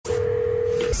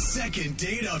Second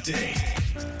date update.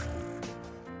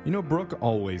 You know, Brooke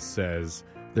always says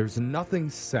there's nothing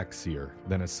sexier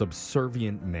than a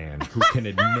subservient man who can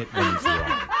admit when he's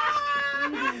wrong.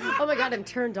 Oh my God, I'm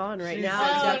turned on right She now,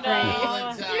 says Jeffrey. it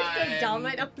all the You're so dumb.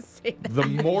 I time. don't say that. The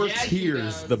more Yeah, she tears,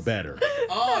 does. the better.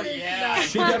 Oh, yeah.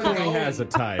 She definitely has a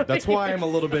type. That's why I'm a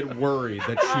little bit worried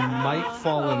that she might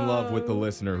fall in love with the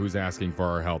listener who's asking for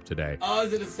our help today. Oh,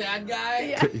 is it a sad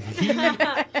guy? He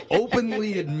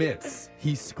openly admits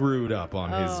he screwed up on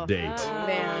his date.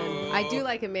 Man, I do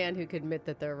like a man who could admit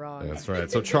that they're wrong. That's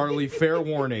right. So, Charlie, fair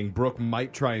warning, Brooke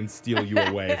might try and steal you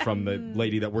away from the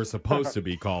lady that we're supposed to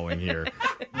be calling here.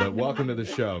 But welcome to the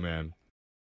show, man.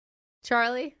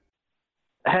 Charlie?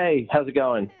 Hey, how's it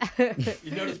going?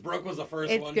 You noticed Brooke was the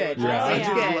first It's one. good. To address It's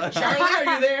it. good. Charlie,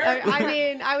 are you there? I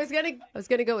mean, I was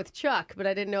gonna go with Chuck, but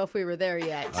I didn't know if we were there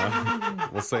yet.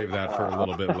 We'll save that for a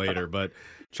little bit later. But,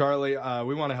 Charlie,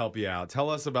 we want to help you out. Tell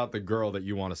us about the girl that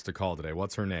you want us to call today.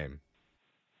 What's her name?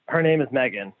 Her name is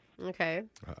Megan. Okay.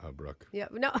 Brooke. Yeah.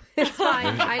 No, it's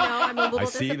fine. I know. I'm a I little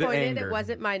see the disappointed. anger. It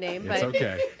wasn't my name, but It's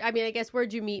okay. I mean, I guess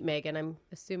where'd you meet Megan? I'm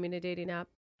assuming a dating app.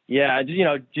 Yeah,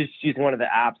 just using one of the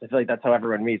apps. I feel like that's how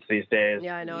everyone meets these days.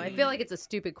 Yeah, I know. I feel like it's a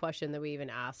stupid question that we even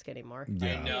ask anymore.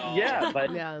 I know. Yeah,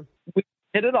 but Yeah.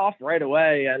 hit it off right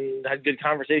away and had good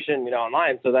conversation,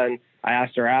 online. So then I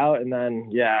asked her out, and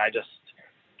then at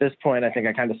this point, I think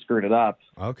I kind of screwed it up.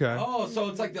 Okay. Oh, so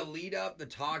it's like the lead up, the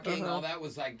talking, all that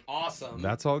was like awesome.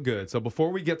 That's all good. So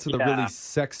before we get to the Yeah. really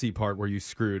sexy part where you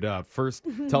screwed up, first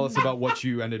tell us about what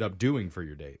you ended up doing for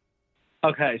your date.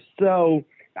 Okay, so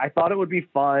I thought it would be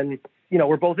fun.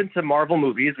 We're both into Marvel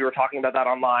movies. We were talking about that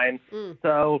online.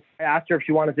 So I asked her if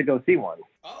she wanted to go see one.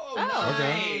 Oh,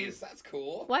 okay. nice. That's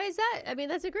cool. Why is that? I mean,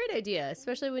 that's a great idea,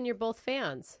 especially when you're both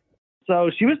fans.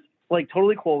 So she was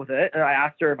totally cool with it. And I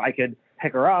asked her if I could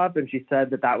pick her up, and she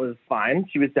said that was fine.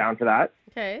 She was down for that.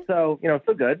 Okay. So, it's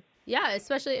so good. Yeah,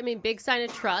 especially, I mean, big sign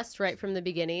of trust right from the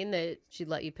beginning that she'd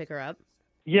let you pick her up.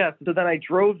 Yeah, so then I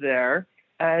drove there,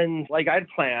 and I'd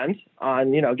planned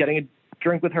on, getting a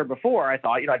drink with her before. I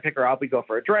thought, I'd pick her up, we'd go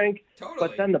for a drink. Totally.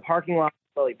 But then the parking lot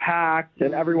was really packed,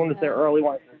 and everyone was there early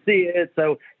wanting to see it.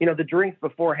 So, the drinks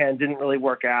beforehand didn't really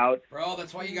work out. Bro,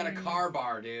 that's why you got a car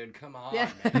bar, dude. Come on. Yeah.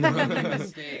 Man. Big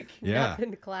mistake. Yeah.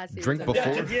 Nothing classy. Drink about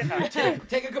before. that. Yeah.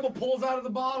 Take a couple pulls out of the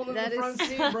bottle in That the front is-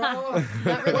 seat, bro.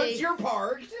 Not really. Once you're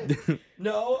parked.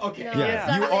 No? Okay. No. Yeah,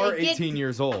 it's you not are really- 18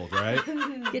 years old, right?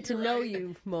 Get to know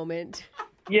you moment.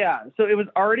 Yeah, so it was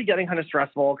already getting kind of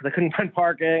stressful because I couldn't find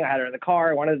parking. I had her in the car.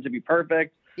 I wanted it to be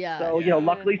perfect. Yeah. So,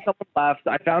 luckily someone left.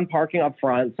 I found parking up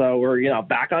front, so we're,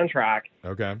 back on track.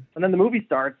 Okay. And then the movie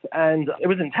starts, and it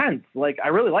was intense. I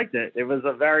really liked it. It was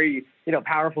a very,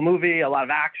 powerful movie, a lot of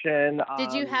action.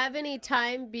 Did you have any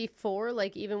time before,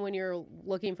 even when you're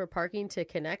looking for parking, to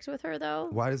connect with her, though?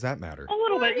 Why does that matter? A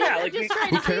little bit, yeah. I'm just trying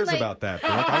Who to see, cares about that,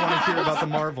 Brooke? I want to hear about the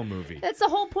Marvel movie. That's the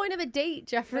whole point of a date,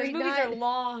 Jeffrey. Those movies not- are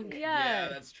long. Yeah, Yeah.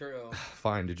 that's true.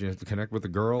 Fine. Did you have to connect with the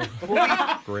girl?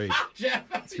 Great. Jeff,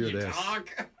 hear did you this. talk?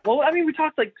 Well, I mean, we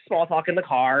talked small talk in the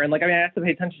car, and I have to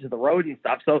pay attention to the road and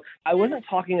stuff. So I wasn't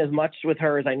talking as much with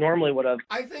her as I normally would have.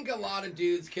 I think a lot of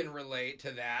dudes can relate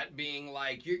to that, being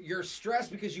you're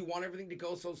stressed because you want everything to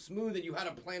go so smooth and you had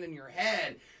a plan in your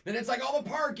head. Then it's all the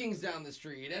parking's down the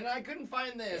street and I couldn't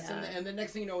find this. Yeah. And the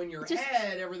next thing you know, in your Just-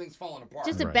 head, everything's falling apart.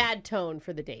 Just a Right. bad tone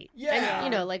for the date. Yeah.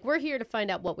 And, we're here to find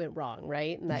out what went wrong,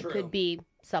 right? And that True. could be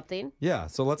something. Yeah,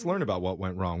 so let's learn about what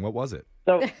went wrong. What was it?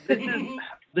 So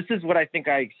this is what I think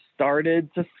I started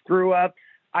to screw up.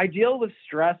 I deal with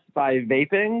stress by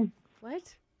vaping.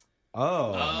 What?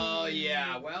 Oh. Oh,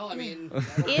 yeah. Well, I mean...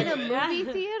 In a movie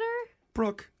theater?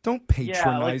 Brooke, don't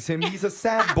patronize him. He's a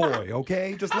sad boy,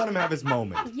 okay? Just let him have his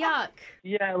moment. Yuck.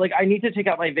 Yeah, I need to take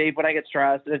out my vape when I get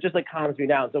stressed, and it just calms me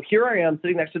down. So here I am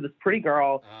sitting next to this pretty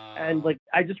girl, and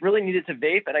I just really needed to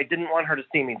vape, and I didn't want her to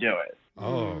see me do it.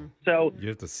 Oh. So You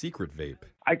have the secret vape.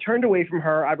 I turned away from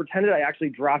her. I pretended I actually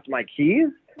dropped my keys,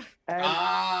 and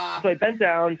so I bent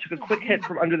down, took a quick hit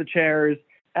from under the chairs,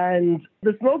 and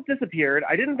the smoke disappeared.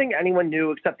 I didn't think anyone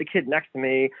knew except the kid next to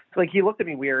me. So, he looked at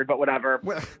me weird, but whatever.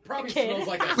 Well, Probably smells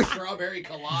like a strawberry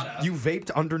colada. you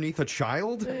vaped underneath a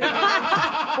child?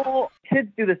 Well, kids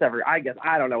do this I guess.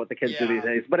 I don't know what the kids do Yeah. these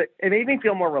days, but it made me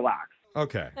feel more relaxed.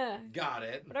 Okay. Got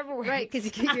it. Whatever works. Right,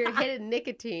 because you're hitting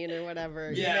nicotine or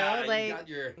whatever. Yeah, You know? you got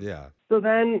your... Yeah. So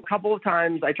then a couple of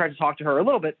times I tried to talk to her a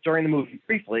little bit during the movie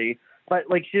briefly, but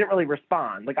she didn't really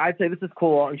respond. I'd say, this is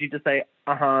cool, and she'd just say,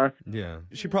 uh-huh. Yeah.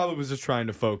 She probably was just trying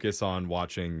to focus on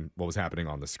watching what was happening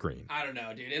on the screen. I don't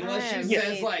know, dude. Unless she I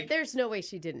says, mean, there's no way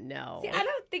she didn't know. See, I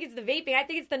don't think it's the vaping. I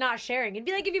think it's the not sharing. It'd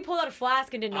be like if you pulled out a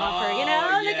flask and didn't offer, Oh, you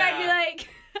know? yeah. I'd be like...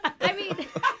 I mean,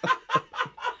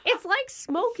 it's like like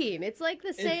smoking. It's like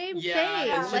the same thing.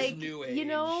 It's just like new age. you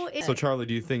know. So, Charlie,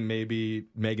 do you think maybe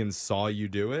Megan saw you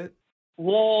do it?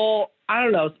 Well, I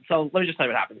don't know. So let me just tell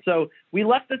you what happened. So we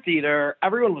left the theater.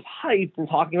 Everyone was hyped and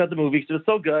talking about the movie because it was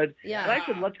so good. Yeah. And I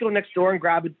said, let's go next door and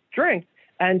grab a drink.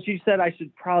 And she said I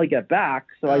should probably get back.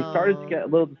 So I started to get a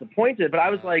little disappointed. But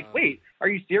I was like, wait, are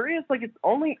you serious? Like, it's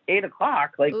only 8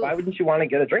 o'clock. Like, why wouldn't you want to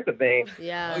get a drink with me?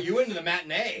 Yeah. Oh, you went to the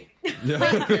matinee.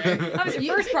 That was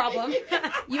your first problem.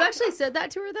 You actually said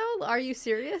that to her, though? Are you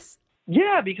serious?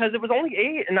 Yeah, because it was only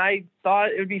 8 and I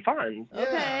thought it would be fun. Okay.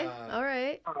 Yeah. All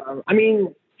right. I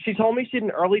mean, she told me she had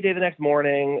an early day the next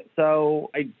morning.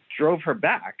 So I drove her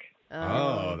back.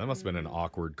 Oh, that must have been an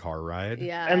awkward car ride.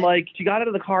 Yeah. And, like, she got out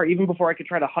of the car even before I could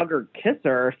try to hug or kiss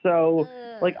her. So,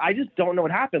 like, I just don't know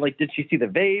what happened. Like, did she see the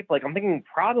vape? Like, I'm thinking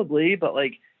probably, but,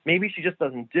 like, maybe she just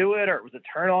doesn't do it or it was a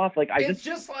turnoff. Like, It's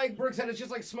just like Brooke said, it's just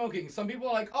like smoking. Some people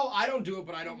are like, oh, I don't do it,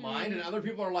 but I don't mind. And other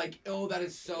people are like, oh, that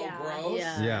is so gross.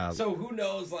 Yeah. So who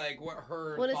knows, like, what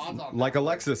her thoughts on Like that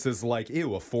Alexis is like,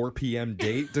 ew, a 4 p.m.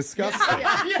 date? Disgusting.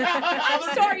 I'm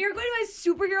sorry, you're going to a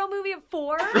superhero movie at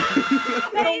 4?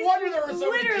 No wonder there were so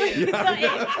literally many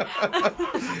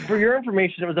kids. For your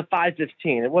information, it was a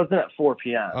 5:15. It wasn't at 4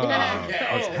 p.m.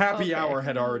 Happy hour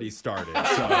had already started.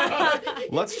 So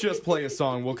let's just play a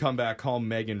song. We'll come back, call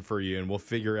Megan for you, and we'll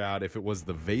figure out if it was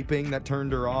the vaping that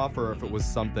turned her off or if it was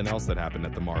something else that happened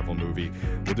at the Marvel movie.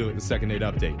 We'll do it in the second date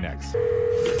update next.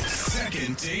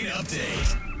 Second date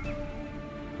update.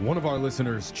 One of our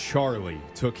listeners, Charlie,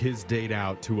 took his date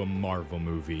out to a Marvel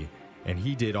movie, and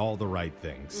he did all the right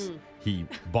things. He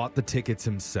bought the tickets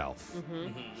himself.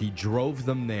 He drove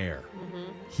them there.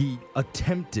 He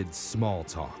attempted small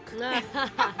talk.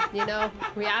 You know,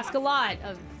 we ask a lot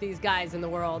of these guys in the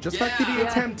world. Just like that he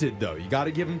attempted, though. You got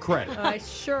to give him credit.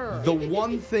 Sure. The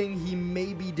one thing he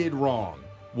maybe did wrong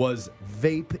was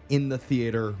vape in the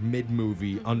theater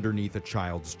mid-movie underneath a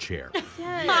child's chair.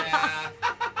 Yeah.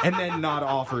 And then not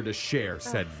offer to share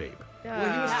said vape. Well,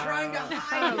 he was trying to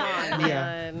hide it.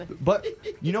 Yeah. But,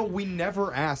 you know, we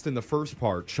never asked in the first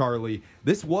part, Charlie,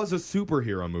 this was a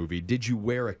superhero movie. Did you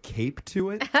wear a cape to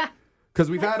it?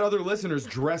 Because we've had other listeners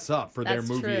dress up for their That's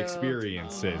movie true.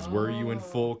 experiences. Were you in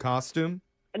full costume?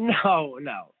 No.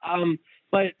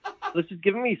 But this is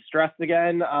giving me stress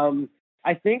again.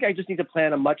 I think I just need to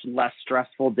plan a much less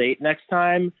stressful date next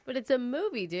time. But it's a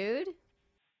movie, dude.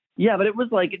 Yeah, but it was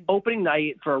like opening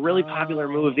night for a really popular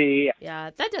movie.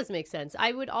 Yeah, that does make sense.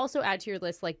 I would also add to your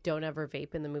list, like, don't ever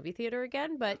vape in the movie theater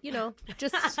again. But, you know,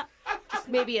 just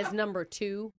maybe as number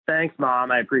 2. Thanks,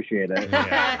 Mom. I appreciate it.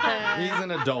 Yeah. He's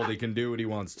an adult. He can do what he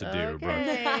wants to do, bro.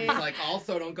 Okay. He's like,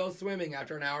 also, don't go swimming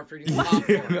after an hour for eating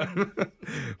popcorn.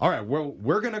 All right, well,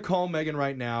 we're going to call Megan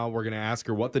right now. We're going to ask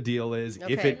her what the deal is,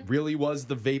 if Okay. it really was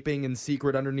the vaping in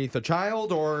secret underneath a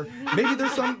child, or maybe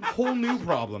there's some whole new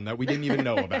problem that we didn't even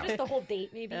know about. Just the whole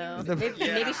date, maybe.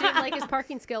 Maybe she didn't like his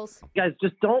parking skills. Guys,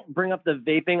 just don't bring up the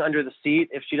vaping under the seat.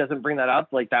 If she doesn't bring that up,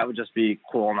 like, that would just be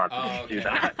cool not to do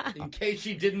that. In case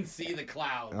she didn't see the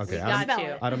clouds. Okay, Got I you.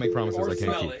 don't, I don't make promises Or I can't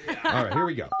smell keep. it. Yeah. All right, here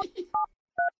we go.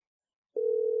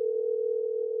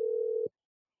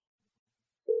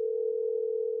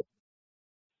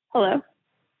 Hello.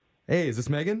 Hey, is this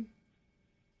Megan?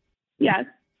 Yes.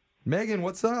 Megan,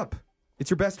 what's up? It's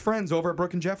your best friends over at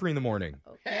Brooke and Jeffrey in the morning.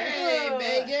 Hey,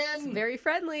 Megan. Very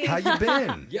friendly. How you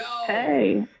been? Yo.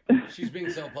 Hey. She's being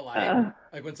so polite.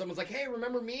 Like when someone's like, hey,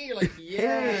 remember me? You're like,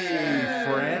 yeah.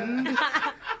 Hey, friend.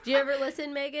 Do you ever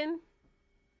listen, Megan?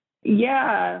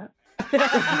 Yeah.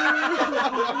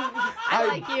 I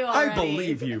like you I already.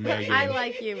 believe you, Megan. I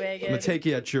like you, I'm Megan. going to take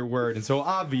you at your word. And so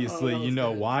obviously, you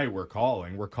know why we're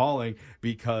calling. We're calling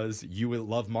because you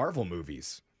love Marvel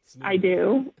movies. I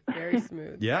do. Very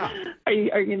smooth. Yeah. Are you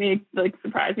gonna like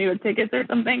surprise me with tickets or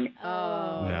something?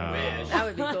 Oh, No. Man. that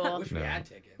would be cool. Wish we No. had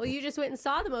tickets. Well, you just went and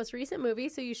saw the most recent movie,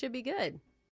 so you should be good.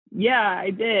 Yeah, I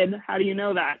did. How do you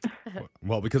know that?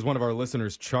 Well, because one of our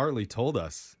listeners, Charlie, told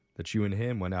us that you and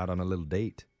him went out on a little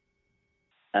date.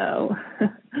 Oh.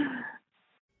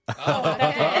 Oh,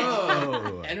 okay.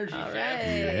 Oh. Energy All Jeff. right.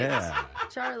 Yeah.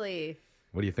 Charlie.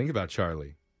 What do you think about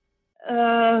Charlie?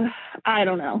 I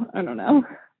don't know.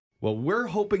 Well, we're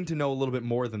hoping to know a little bit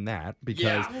more than that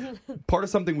because part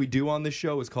of something we do on this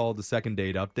show is called the second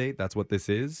date update. That's what this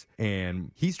is.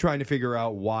 And he's trying to figure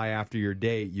out why after your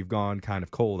date you've gone kind of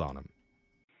cold on him.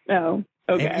 Oh,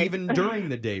 okay. And even during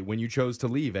the date when you chose to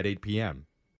leave at 8 p.m.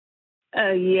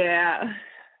 Yeah.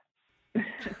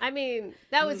 I mean,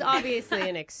 that was obviously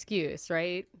an excuse,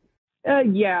 right?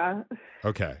 Yeah.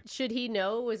 Okay. Should he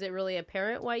know? Was it really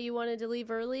apparent why you wanted to leave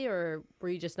early, or were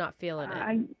you just not feeling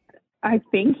it? I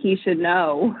think he should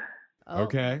know. Oh,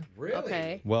 Okay. Really?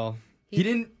 Okay. Well, He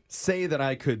didn't say that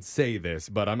I could say this,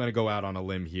 but I'm going to go out on a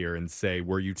limb here and say,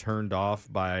 were you turned off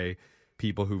by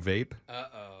people who vape?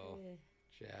 Uh-oh,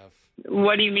 Jeff.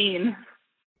 What do you mean?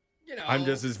 You know, I'm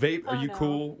just as vape. Are you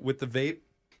cool with the vape?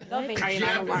 I mean, I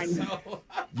Jeff don't mind. is so...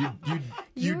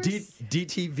 You were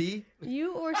DTV?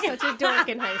 You were such a dork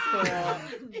in high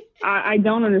school. I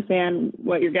don't understand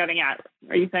what you're getting at.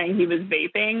 Are you saying he was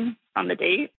vaping on the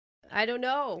date? I don't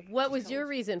know. What was your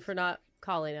reason for not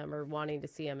calling him or wanting to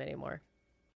see him anymore?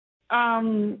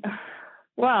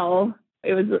 Well,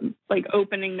 it was like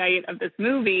opening night of this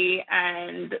movie,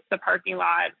 and the parking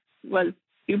lot was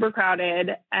super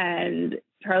crowded, and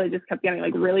Charlie just kept getting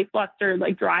like really flustered,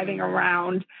 like driving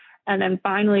around, and then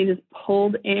finally just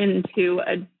pulled into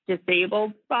a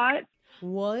disabled spot.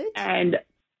 What? And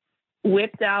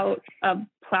whipped out a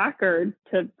placard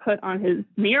to put on his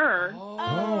mirror.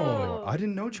 Oh, I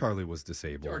didn't know Charlie was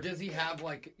disabled. Or does he have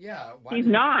like, yeah. He's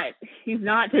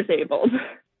not disabled.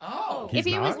 Oh. He's If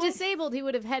he was not? disabled, he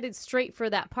would have headed straight for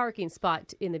that parking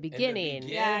spot in the beginning.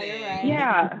 Yeah, you're right.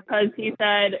 Yeah, because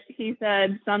he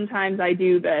said sometimes I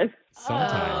do this.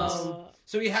 Sometimes.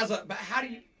 So he has a, but how do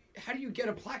you get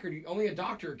a placard? Only a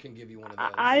doctor can give you one of those.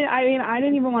 I mean, I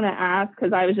didn't even want to ask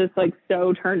because I was just like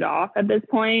so turned off at this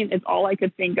point. It's all I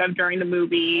could think of during the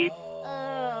movie.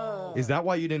 Is that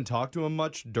why you didn't talk to him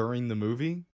much during the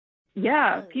movie?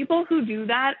 Yeah, people who do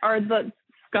that are the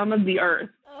scum of the earth.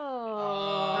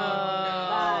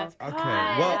 Okay,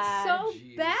 well, That's so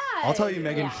Jeez. bad. I'll tell you,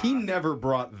 Megan, he never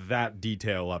brought that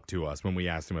detail up to us when we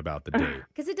asked him about the date.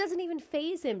 Because it doesn't even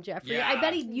phase him, Jeffrey. Yeah. I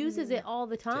bet he uses it all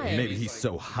the time. Maybe he's he's like-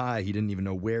 so high he didn't even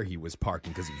know where he was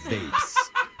parking because he vapes.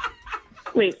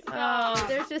 Wait, Oh,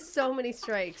 there's just so many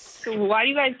strikes. so why do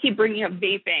you guys keep bringing up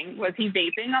vaping? Was he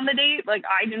vaping on the date? Like,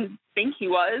 I didn't think he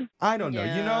was. I don't know.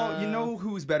 Yeah. You know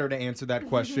who's better to answer that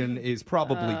question is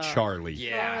probably Charlie.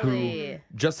 Yeah. Charlie.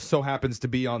 Who just so happens to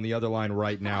be on the other line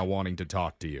right now wanting to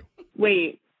talk to you.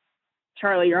 Wait,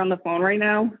 Charlie, you're on the phone right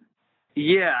now?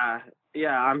 Yeah,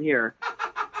 I'm here.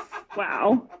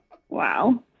 Wow.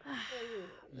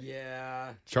 Yeah.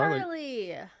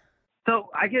 Charlie. So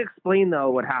I can explain though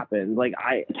what happened. Like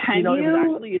Can it was you?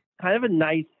 actually kind of a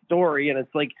nice story, and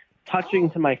it's like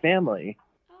touching to my family.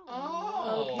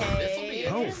 Oh. Okay. This'll be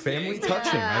Oh, interesting. family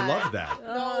touching. I love that.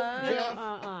 No, Jeff.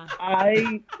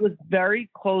 I was very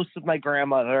close with my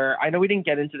grandmother. I know we didn't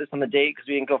get into this on the date because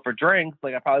we didn't go for drinks.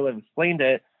 Like I probably would have explained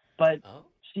it, but Oh.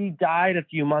 she died a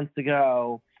few months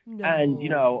ago, No. and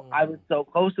I was so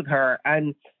close with her.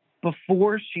 And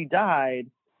before she died,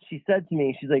 she said to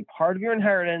me, she's like, part of your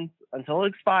inheritance until it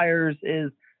expires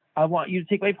is I want you to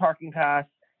take my parking pass,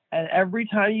 and every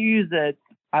time you use it,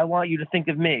 I want you to think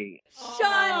of me. Shut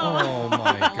Oh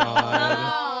my God.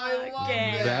 I love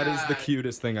Okay. That is the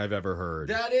cutest thing I've ever heard.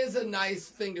 That is a nice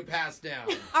thing to pass down.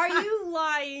 Are you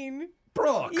lying?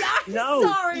 Brooke. Yeah, I'm No,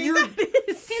 sorry. That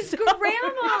is his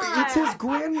grandma. It's his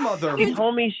grandmother. She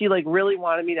told me she like really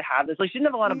wanted me to have this. Like she didn't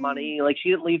have a lot of money. Like she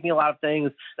didn't leave me a lot of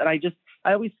things that I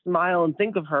always smile and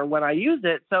think of her when I use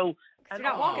it. So You're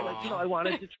not walking with with I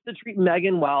wanted to treat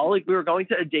Megan well. Like we were going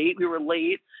to a date, we were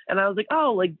late, and I was like,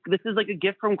 oh, like this is like a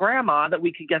gift from Grandma that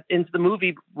we could get into the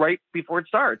movie right before it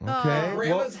starts. Okay.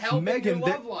 Grandma's helping Megan, your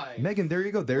love life. Megan, there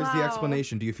you go. There's the Wow.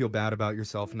 explanation. Do you feel bad about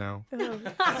yourself now?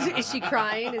 Is she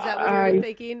crying? Is that what you were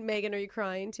thinking? Megan, are you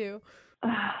crying too?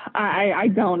 I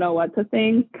don't know what to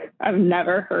think. I've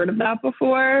never heard of that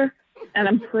before. And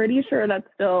I'm pretty sure that's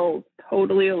still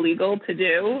totally illegal to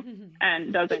do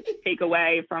and doesn't take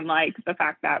away from like the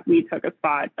fact that we took a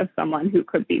spot of someone who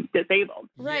could be disabled.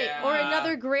 Right. Yeah. Or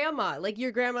another grandma. Like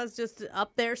your grandma's just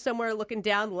up there somewhere looking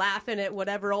down, laughing at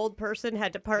whatever old person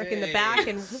had to park in the Hey. back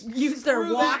and use their Screw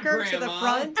that, walker to the Grandma.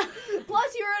 front.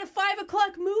 Plus, you're at a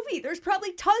 5:00 movie. There's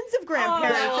probably tons of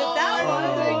grandparents Oh, at that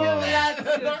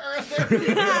one.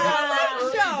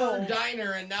 Early show. Bird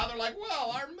Diner, and now they're like,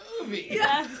 well, our movie.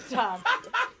 That's tough.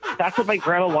 That's what my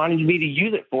grandma wanted me to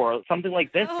use it for. Something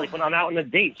like this. Like when I'm out on a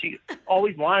date, she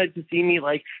always wanted to see me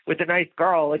like with a nice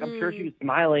girl. Like I'm sure she was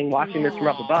smiling watching this from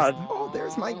up above. Oh,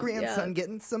 there's my grandson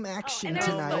getting some action And there's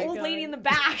the old lady in the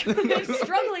back. They're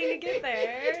struggling to get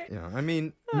there. Yeah, I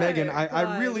mean, Megan, I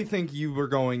God. really think you were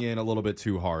going in a little bit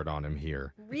too hard on him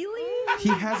here. Really? He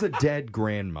has a dead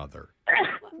grandmother.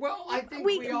 Well, I think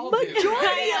We we all majority do.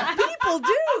 of people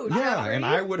do. Yeah, and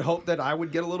I would hope that I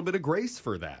would get a little bit of grace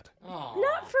for that. Aw.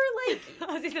 Not for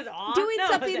like He says, "Aw." doing No,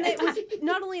 something that was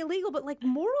not only illegal but like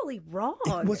morally wrong.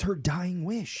 It was her dying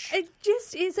wish. It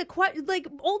just is like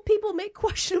old people make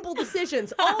questionable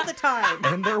decisions all the time.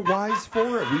 And they're wise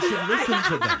for it. We should listen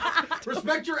to them.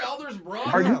 Respect your elders, bro.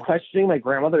 Are you questioning my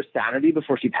grandmother's sanity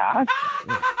before she passed?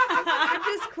 I'm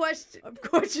just I'm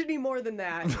questioning more than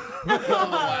that. Oh,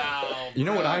 wow. You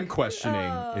know what I'm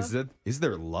questioning? Is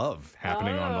there love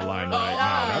happening on the line right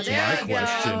now? That's there my you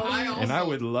question. go. And I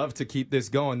would love to keep this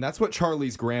going. That's what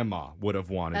Charlie's grandma would have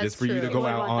wanted, That's is for you to true. go Would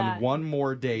out want on that. one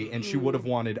more date, and she would have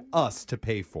wanted us to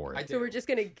pay for I it. do. So we're just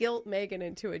going to guilt Megan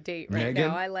into a date right Megan?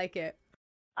 now. I like it.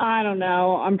 I don't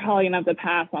know. I'm probably gonna have to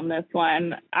pass on this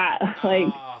one.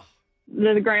 Ah.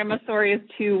 The grandma story is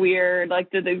too weird.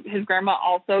 Like, did his grandma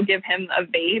also give him a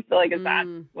vape? Like, is that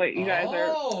what you guys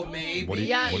are? Oh, maybe. What do you-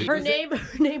 Yeah, what do you- her Was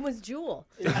it- name was Jewel.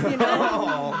 You know?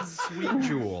 Oh, sweet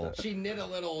Jewel. She knit a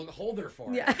little holder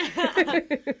for it. Yeah.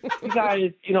 You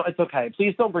guys, it's okay.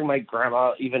 Please don't bring my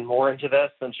grandma even more into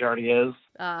this than she already is.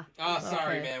 Oh,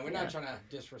 sorry, Okay. man. We're Yeah. not trying to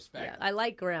disrespect. Yeah, I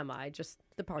like Grandma.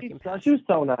 The parking pass. She was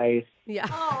so nice. Yeah.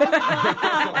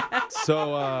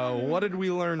 So, what did we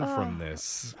learn from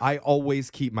this? I always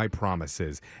keep my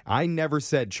promises. I never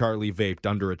said Charlie vaped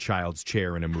under a child's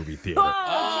chair in a movie theater.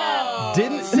 Oh,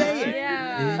 Didn't say it.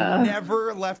 Yeah. It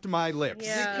never left my lips.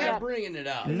 You Yeah. kept bringing it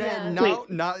up. Yeah. No,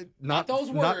 Not those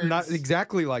Not words.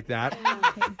 exactly like that.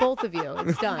 Both of you.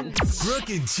 It's done. Brooke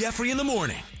and Jeffrey in the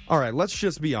morning. All right, let's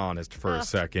just be honest for a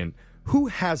second. Who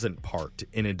hasn't parked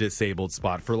in a disabled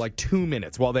spot for like 2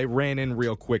 minutes while they ran in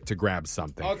real quick to grab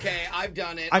something? Okay, I've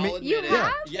done it. I mean- I'll admit You it.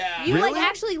 have? Yeah. You Really? like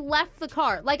actually left the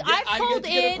car. Like Yeah, I've I pulled get to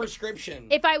get a in. prescription.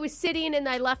 If I was sitting and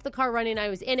I left the car running, I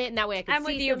was in it, and that way I could I'm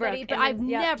see with you, somebody. Brooke. But And I've then-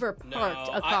 yeah. never No, parked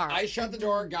a car. I shut the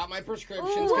door, got my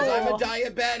prescriptions because I'm a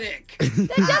diabetic. that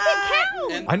doesn't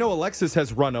count. And- I know Alexis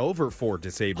has run over 4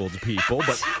 disabled people,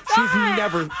 but she's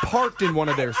never parked in one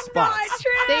of their spots.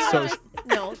 They So- were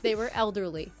no, they were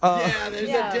elderly. yeah, there's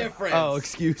Yeah. a difference. Oh,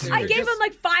 excuse me. I gave just- them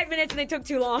like 5 minutes and they took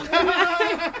too long.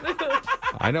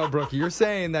 I know, Brooke, you're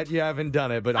saying that you haven't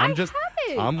done it, but I'm haven't.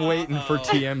 I'm waiting for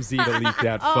TMZ to leak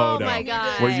that Oh, photo my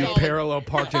God. where you parallel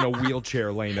parked in a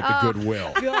wheelchair lane at the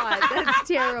Goodwill. God, that's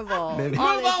terrible. Then- Move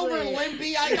over, Honestly.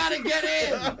 Limpy. I gotta get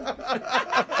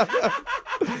in.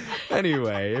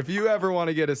 Anyway, if you ever want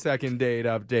to get a second date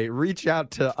update, reach out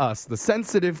to us, the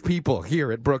sensitive people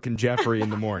here at Brooke and Jeffrey in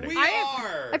the morning. We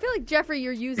are. I feel like Jeffrey,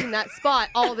 you're using that spot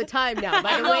all the time now.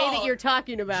 By the way that you're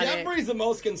talking about Jeffrey's the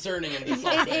most concerning in this.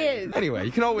 it is. Anyway,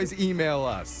 you can always email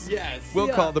us. Yes. We'll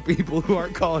Yeah. call the people who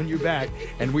aren't calling you back,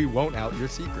 and we won't out your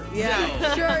secrets.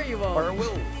 Yeah, sure you won't. Or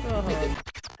will. Oh.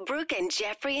 Brooke and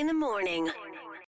Jeffrey in the morning.